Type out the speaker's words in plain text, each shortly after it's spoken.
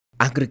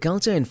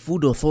Agriculture and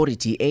Food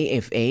Authority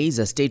 (AFA) is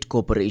a state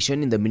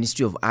corporation in the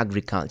Ministry of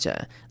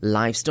Agriculture,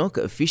 Livestock,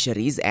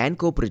 Fisheries and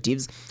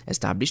Cooperatives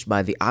established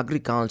by the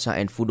Agriculture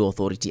and Food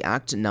Authority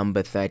Act No.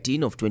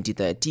 13 of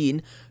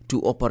 2013 to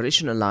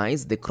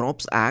operationalize the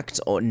Crops Act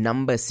or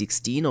No.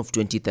 16 of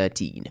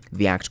 2013.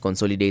 The Act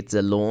consolidates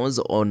the laws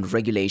on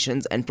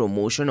regulations and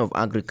promotion of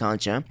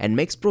agriculture and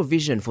makes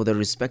provision for the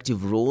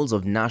respective roles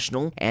of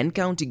national and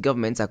county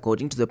governments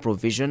according to the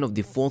provision of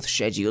the 4th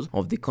schedule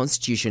of the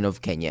Constitution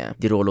of Kenya.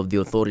 The role of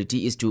the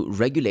authority is to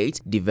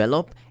regulate,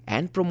 develop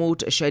and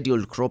promote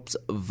scheduled crops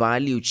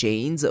value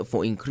chains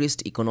for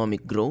increased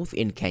economic growth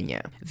in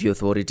Kenya. The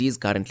authority is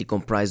currently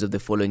comprised of the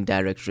following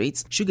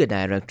directorates: Sugar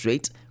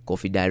Directorate,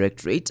 Coffee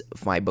Directorate,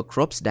 Fiber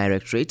Crops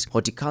Directorate,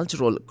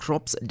 Horticultural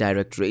Crops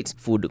Directorate,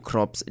 Food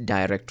Crops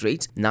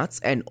Directorate, Nuts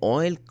and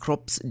Oil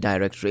Crops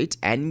Directorate,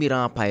 and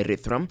Mira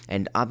Pyrethrum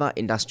and other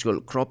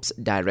Industrial Crops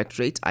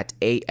Directorate at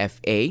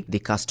AFA. The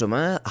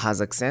customer has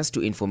access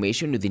to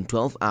information within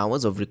 12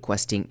 hours of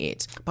requesting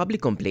it.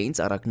 Public complaints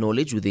are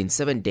acknowledged within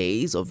 7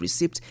 days of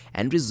receipt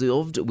and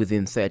resolved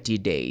within 30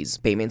 days.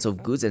 Payments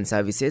of goods and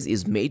services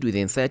is made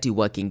within 30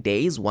 working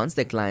days once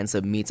the client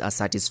submits a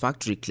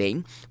satisfactory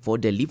claim for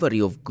delivery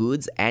of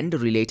goods and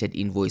related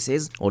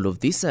invoices. All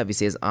of these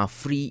services are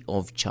free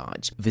of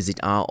charge. Visit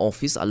our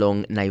office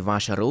along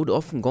Naivasha Road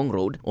off Ngong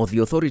Road or the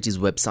authority's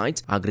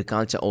website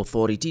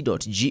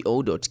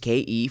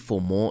agricultureauthority.go.ke for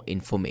more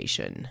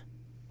information.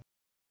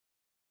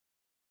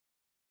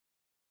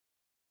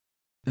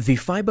 The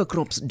Fiber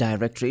Crops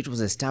Directorate was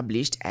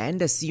established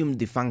and assumed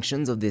the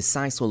functions of the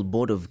Sisal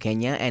Board of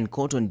Kenya and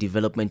Cotton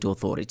Development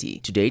Authority.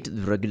 To date,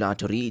 the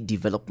regulatory,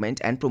 development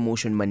and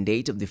promotion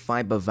mandate of the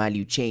fiber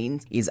value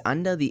chain is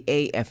under the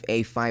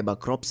AFA Fiber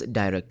Crops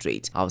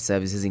Directorate. Our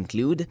services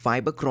include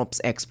Fiber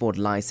Crops Export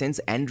License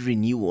and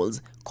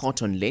Renewals,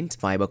 Cotton Lint,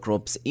 Fiber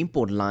Crops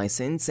Import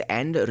License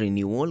and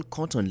Renewal,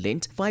 Cotton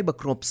Lint, Fiber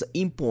Crops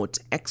Import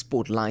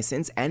Export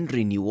License and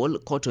Renewal,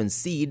 Cotton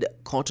Seed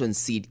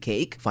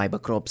Cake, Fiber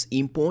Crops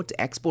Import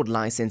Export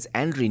License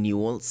and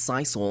Renewal,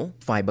 Sisal,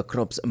 Fiber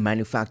Crops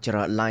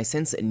Manufacturer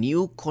License,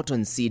 New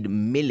Cotton Seed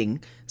Milling,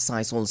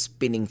 Sisal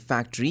Spinning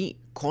Factory,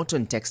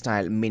 Cotton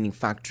Textile Milling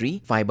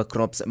Factory, Fiber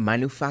Crops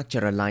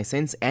Manufacturer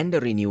License and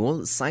Renewal,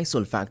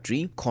 Sisal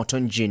Factory,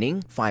 Cotton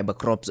Ginning, Fiber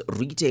Crops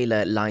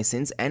Retailer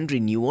License and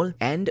Renewal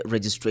and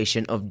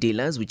registration of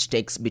dealers, which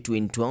takes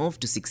between 12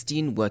 to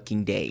 16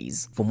 working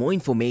days. For more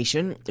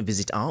information,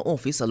 visit our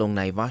office along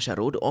Naivasha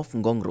Road off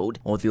Ngong Road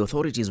or the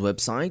authority's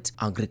website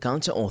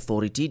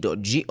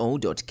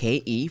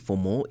agricultureauthority.go.ke for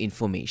more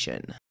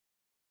information.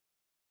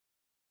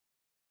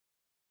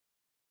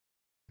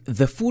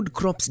 The Food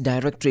Crops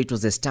Directorate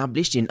was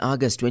established in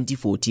August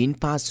 2014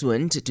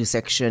 pursuant to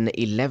Section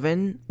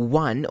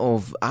 11(1)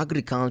 of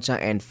Agriculture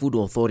and Food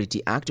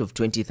Authority Act of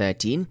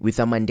 2013 with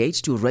a mandate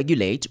to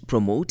regulate,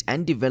 promote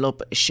and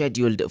develop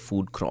scheduled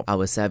food crops.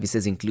 Our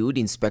services include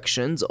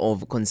inspections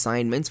of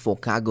consignments for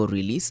cargo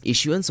release,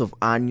 issuance of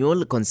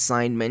annual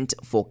consignment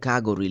for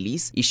cargo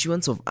release,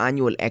 issuance of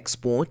annual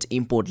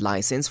export-import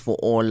license for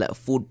all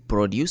food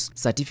produce,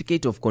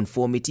 certificate of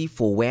conformity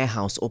for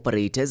warehouse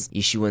operators,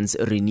 issuance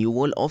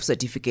renewal of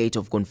certificate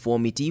of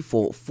conformity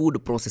for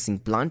food processing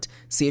plant,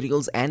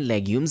 cereals and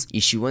legumes,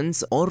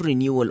 issuance or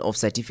renewal of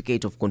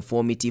certificate of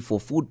conformity for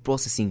food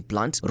processing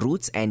plant,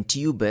 roots and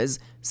tubers,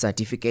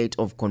 certificate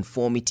of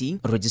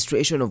conformity,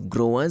 registration of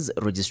growers,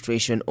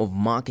 registration of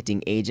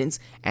marketing agents,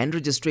 and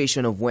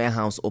registration of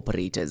warehouse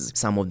operators.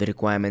 Some of the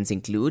requirements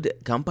include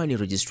company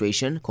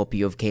registration,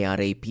 copy of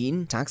KRA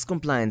PIN, tax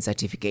compliance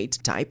certificate,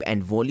 type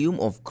and volume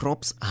of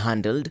crops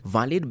handled,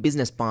 valid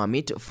business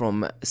permit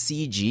from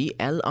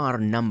CGLR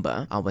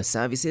number. Our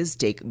services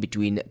take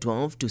between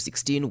 12 to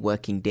 16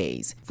 working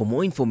days. For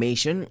more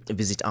information,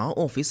 visit our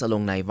office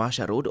along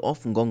Naivasha Road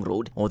off Ngong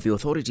Road or the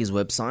authority's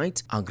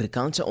website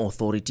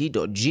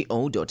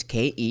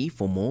agricultureauthority.go.ke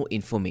for more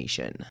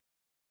information.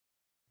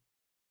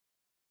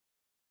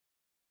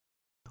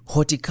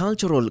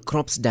 Horticultural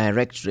Crops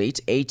Directorate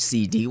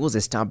 (HCD) was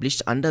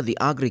established under the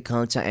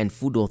Agriculture and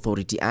Food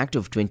Authority Act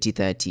of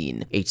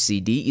 2013.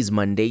 HCD is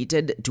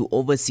mandated to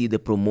oversee the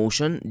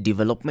promotion,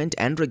 development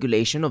and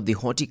regulation of the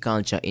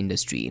horticulture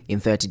industry. In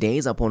 30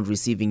 days upon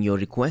receiving your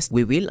request,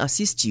 we will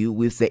assist you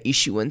with the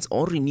issuance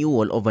or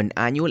renewal of an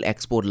annual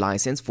export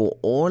license for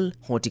all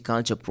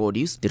horticulture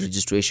produce, the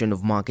registration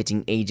of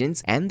marketing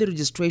agents and the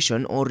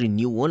registration or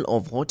renewal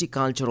of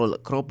horticultural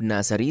crop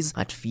nurseries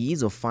at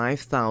fees of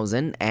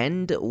 5,000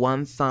 and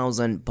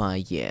 1,000 per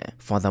year.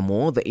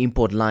 Furthermore, the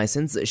import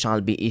license shall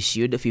be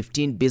issued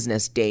 15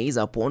 business days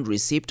upon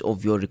receipt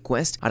of your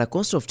request at a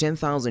cost of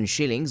 10,000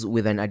 shillings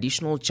with an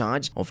additional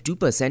charge of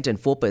 2%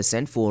 and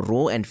 4% for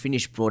raw and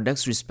finished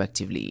products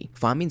respectively.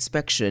 Farm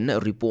inspection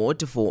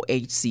report for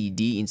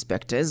HCD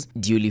inspectors,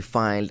 duly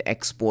filed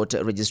export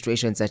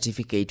registration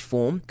certificate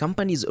form,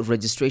 company's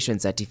registration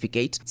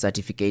certificate,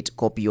 certificate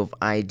copy of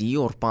ID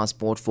or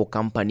passport for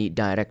company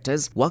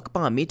directors, work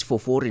permit for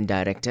foreign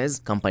directors,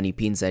 company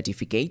PIN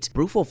certificate, certificate,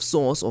 proof of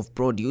source of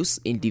produce,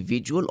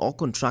 individual or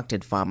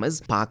contracted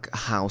farmers, pack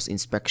house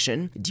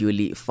inspection,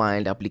 duly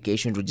filed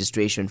application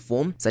registration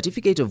form,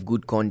 certificate of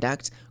good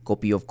conduct,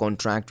 copy of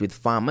contract with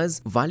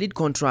farmers, valid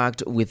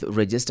contract with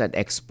registered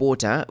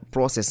exporter,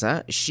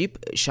 processor, ship,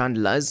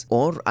 chandlers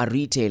or a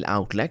retail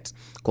outlet,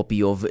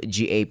 copy of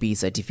GAP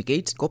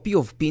certificate, copy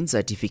of PIN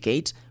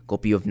certificate,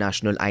 copy of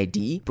national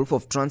ID, proof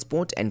of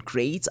transport and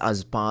crates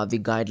as per the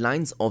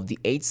guidelines of the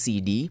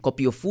HCD,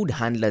 copy of food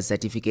handler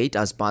certificate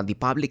as per the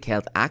Public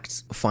Health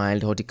Act,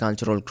 filed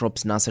horticultural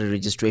crops nursery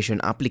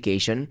registration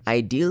application,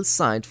 ideal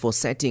site for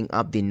setting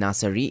up the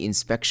nursery,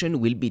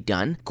 inspection will be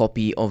done,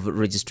 copy of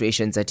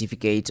registration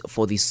certificate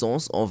for the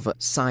source of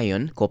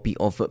scion, copy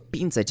of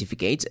PIN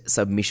certificate,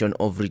 submission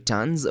of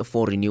returns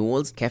for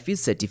renewals,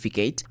 CAFIS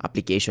certificate,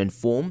 application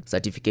form,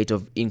 certificate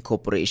of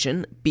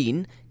incorporation,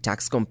 PIN,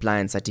 tax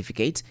compliance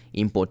certificate,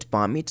 import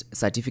permit,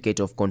 certificate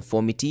of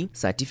conformity,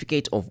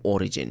 certificate of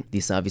origin. The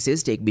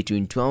services take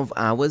between 12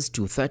 hours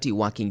to 30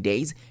 working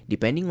days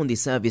depending on the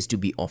service to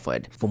be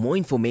offered. For more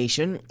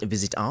information,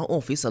 visit our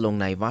office along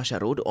Naivasha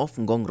Road off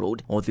Ngong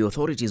Road or the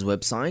authority's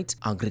website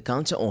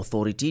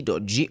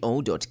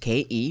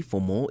agricultureauthority.go.ke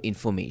for more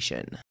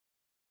information.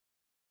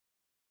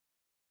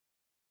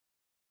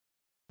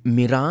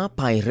 Miraa,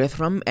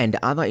 Pyrethrum and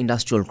other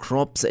industrial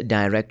crops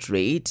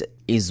directorate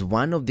is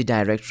one of the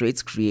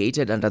directorates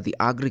created under the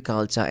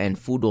Agriculture and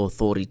Food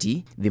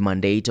Authority. The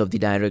mandate of the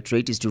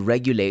directorate is to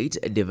regulate,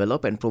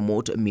 develop and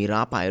promote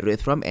Miraa,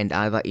 Pyrethrum and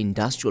other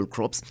industrial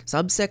crops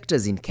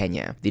subsectors in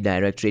Kenya. The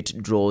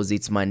directorate draws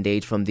its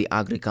mandate from the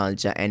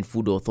Agriculture and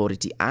Food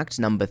Authority Act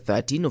No.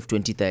 13 of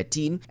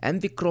 2013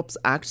 and the Crops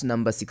Act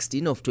No.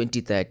 16 of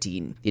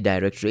 2013. The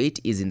directorate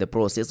is in the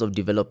process of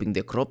developing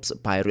the crops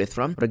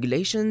Pyrethrum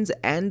regulations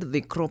and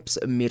the crops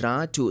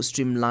Miraa to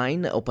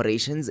streamline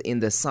operations in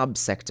the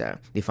subsector.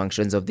 The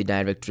functions of the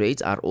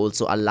directorate are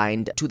also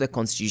aligned to the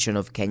Constitution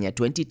of Kenya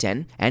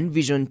 2010 and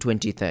Vision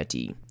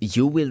 2030.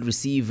 You will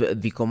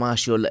receive the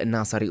Commercial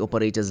Nursery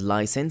Operators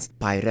License,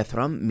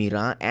 Pyrethrum,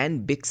 Miraa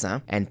and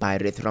Bixa and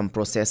Pyrethrum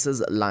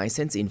Processors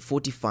License in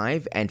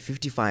 45 and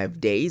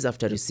 55 days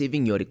after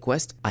receiving your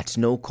request at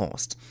no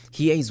cost.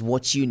 Here is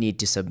what you need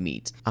to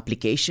submit.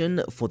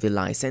 Application for the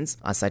license,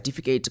 a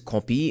certificate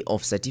copy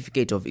of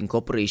Certificate of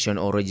Incorporation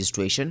or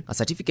Registration, a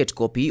certificate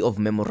copy of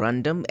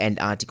Memorandum and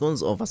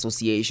Articles of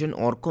Association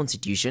or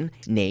Constitution,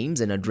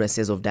 names and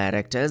addresses of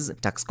directors,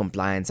 tax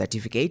compliance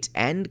certificate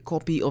and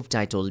copy of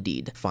title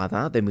deed.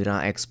 Further, the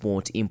Miraa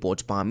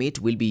export-import permit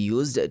will be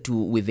used to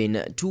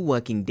within 2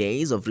 working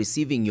days of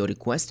receiving your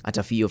request at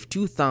a fee of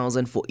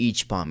 2,000 for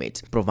each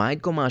permit.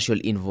 Provide commercial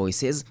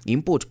invoices,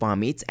 import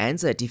permits and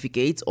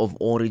certificates of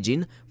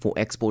origin for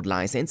export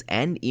license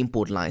and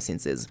import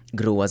licenses.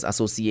 Growers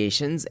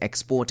associations,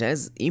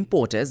 exporters,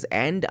 importers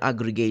and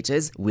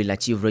aggregators will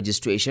achieve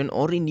registration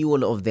or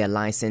renewal of their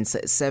license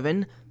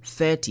 7,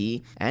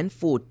 30 and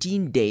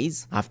 14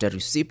 days after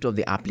receipt of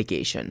the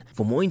application.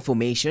 For more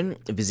information,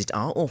 visit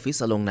our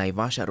office along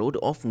Naivasha Road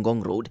off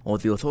Ngong Road or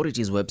the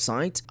authority's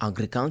website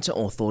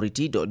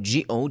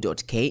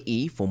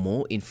agricultureauthority.go.ke for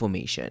more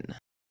information.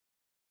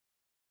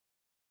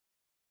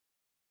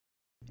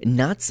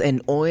 Nuts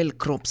and Oil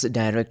Crops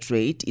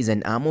Directorate is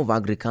an arm of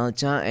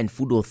Agriculture and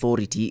Food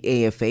Authority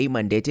AFA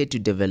mandated to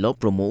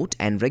develop, promote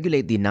and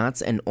regulate the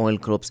nuts and oil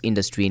crops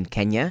industry in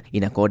Kenya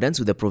in accordance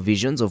with the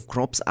provisions of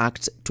Crops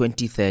Act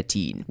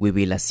 2013. We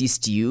will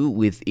assist you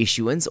with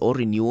issuance or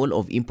renewal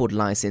of import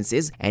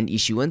licenses and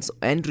issuance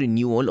and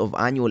renewal of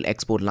annual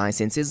export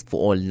licenses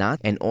for all nut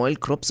and oil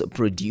crops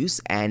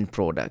produce and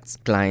products.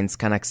 Clients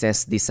can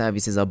access the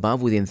services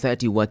above within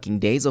 30 working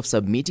days of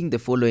submitting the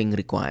following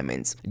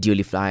requirements: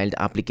 duly filed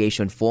application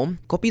form,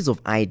 copies of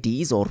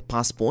IDs or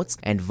passports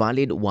and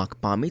valid work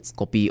permits,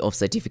 copy of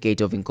Certificate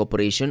of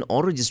Incorporation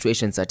or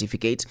Registration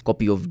Certificate,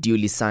 copy of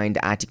duly signed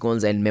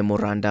Articles and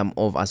Memorandum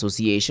of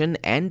Association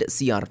and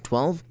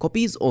CR12,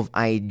 copies of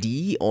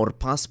ID or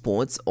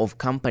passports of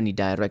company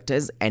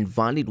directors and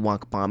valid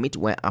work permit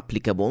where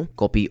applicable,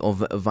 copy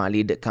of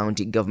valid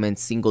county government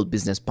single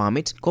business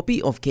permit,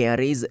 copy of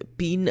KRA's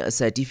PIN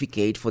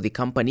certificate for the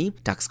company,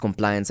 tax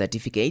compliance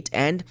certificate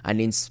and an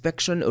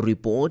inspection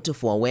report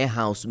for a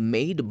warehouse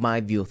made by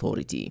the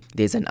authority.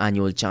 There is an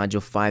annual charge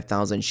of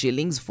 5,000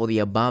 shillings for the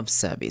above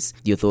service.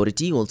 The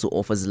authority also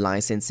offers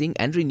licensing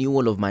and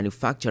renewal of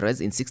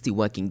manufacturers in 60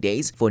 working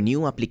days for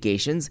new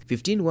applications,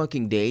 15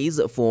 working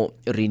days for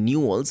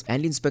renewals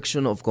and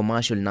inspection of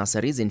commercial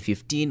nurseries in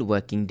 15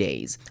 working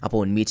days.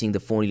 Upon meeting the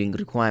following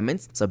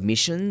requirements: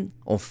 submission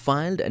of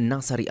filed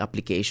nursery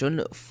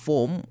application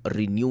form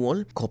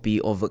renewal, copy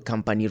of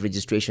company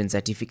registration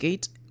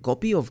certificate,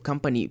 copy of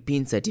company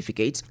PIN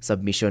certificate,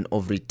 submission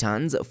of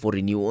returns for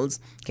renewals,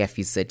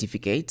 CAFE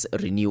certificates,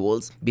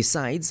 renewals.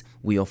 Besides,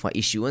 we offer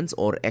issuance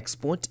or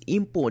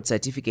export-import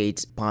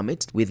certificate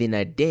permit within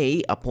a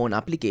day upon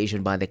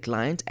application by the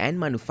client and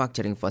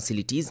manufacturing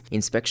facilities,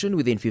 inspection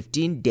within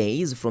 15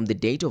 days from the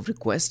date of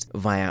request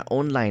via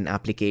online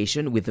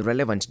application with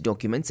relevant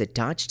documents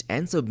attached,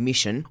 and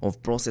submission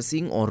of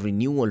processing or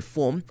renewal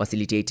form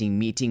facilitating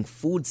meeting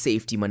food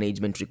safety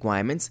management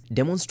requirements,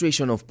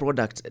 demonstration of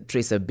product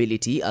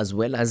traceability, as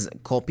well as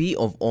copy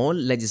of all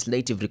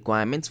legislative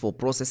requirements for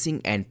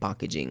processing and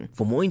packaging.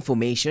 For more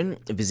information,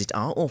 visit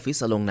our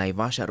office along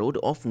Naivasha Road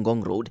off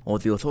Ngong Road or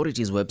the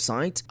authority's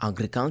website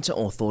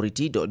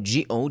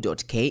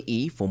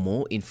agricultureauthority.go.ke for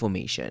more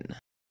information.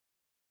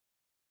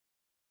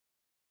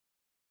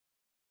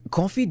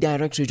 Coffee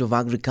Directorate of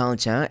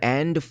Agriculture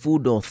and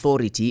Food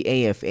Authority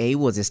 (AFA)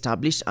 was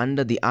established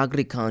under the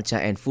Agriculture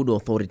and Food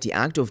Authority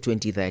Act of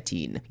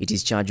 2013. It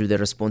is charged with the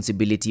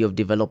responsibility of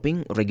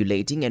developing,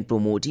 regulating and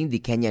promoting the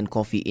Kenyan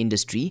coffee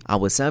industry.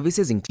 Our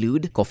services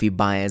include coffee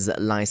buyer's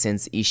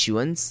license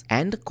issuance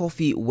and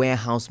coffee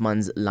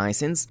warehouseman's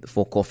license.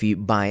 For coffee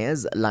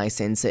buyer's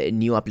license,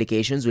 new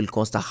applications will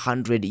cost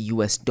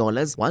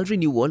 $100, while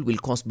renewal will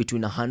cost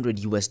between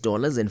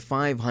 $100 and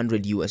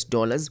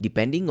 $500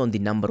 depending on the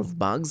number of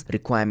bags.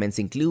 Requirements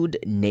include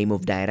name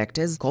of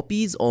directors,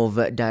 copies of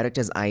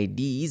directors'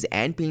 IDs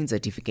and PIN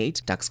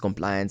certificate, tax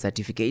compliance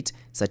certificate,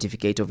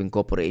 certificate of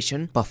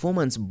incorporation,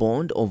 performance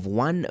bond of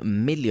 1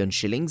 million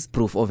shillings,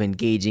 proof of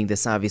engaging the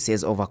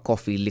services of a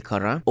coffee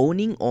liquorer,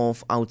 owning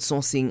of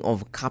outsourcing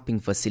of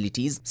cupping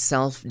facilities,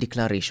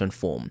 self-declaration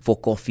form. For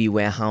coffee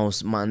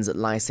warehouseman's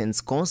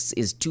license costs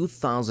is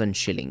 2,000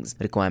 shillings.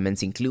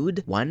 Requirements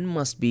include: one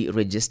must be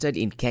registered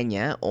in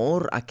Kenya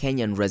or a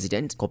Kenyan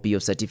resident, copy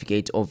of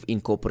certificate of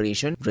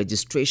incorporation,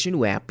 registration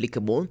where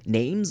applicable,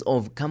 names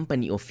of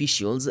company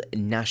officials,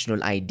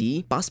 national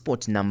ID,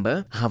 passport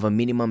number, have a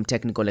minimum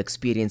technical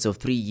experience of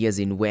 3 years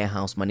in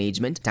warehouse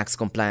management, tax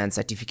compliance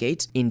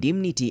certificate,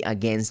 indemnity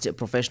against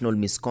professional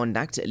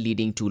misconduct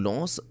leading to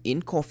loss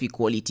in coffee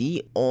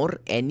quality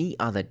or any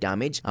other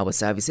damage. Our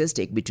services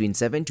take between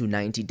 7 to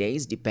 90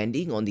 days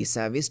depending on the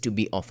service to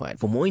be offered.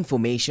 For more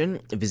information,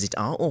 visit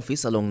our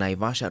office along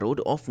Naivasha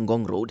Road off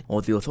Ngong Road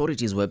or the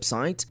authority's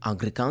website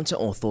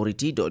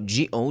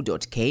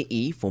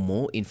agricultureauthority.go.ke for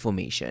more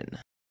information.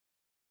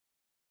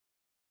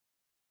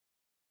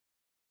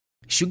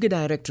 Sugar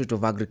Directorate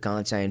of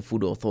Agriculture and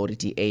Food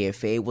Authority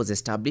 (AFA) was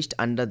established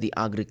under the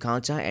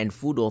Agriculture and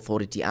Food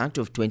Authority Act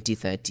of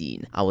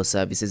 2013. Our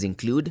services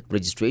include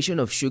registration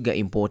of sugar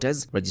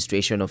importers,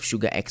 registration of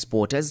sugar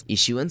exporters,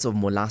 issuance of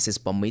molasses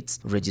permits,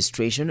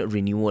 registration,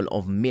 renewal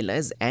of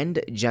millers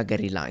and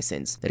jaggery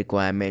license. The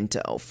requirement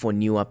for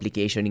new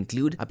application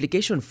include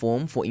application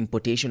form for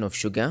importation of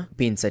sugar,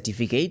 PIN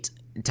certificate,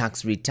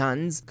 tax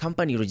returns,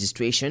 company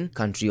registration,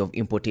 country of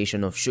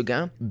importation of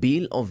sugar,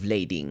 bill of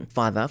lading.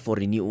 Further, for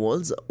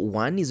renewals,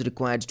 one is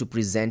required to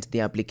present the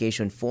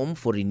application form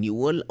for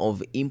renewal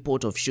of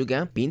import of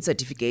sugar, PIN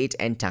certificate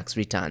and tax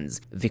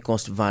returns. The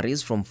cost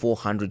varies from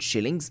 400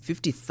 shillings,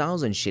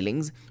 50,000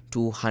 shillings,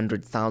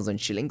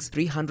 200,000 shillings,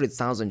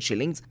 300,000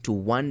 shillings to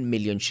 1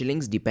 million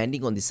shillings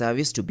depending on the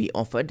service to be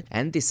offered,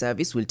 and the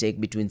service will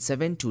take between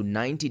 7 to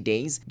 90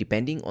 days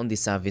depending on the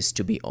service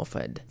to be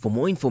offered. For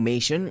more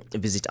information,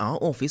 visit our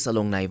office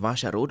along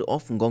Naivasha Road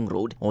off Ngong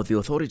Road or the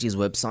authority's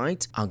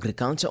website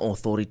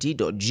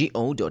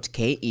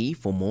agricultureauthority.go.ke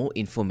for more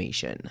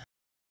information.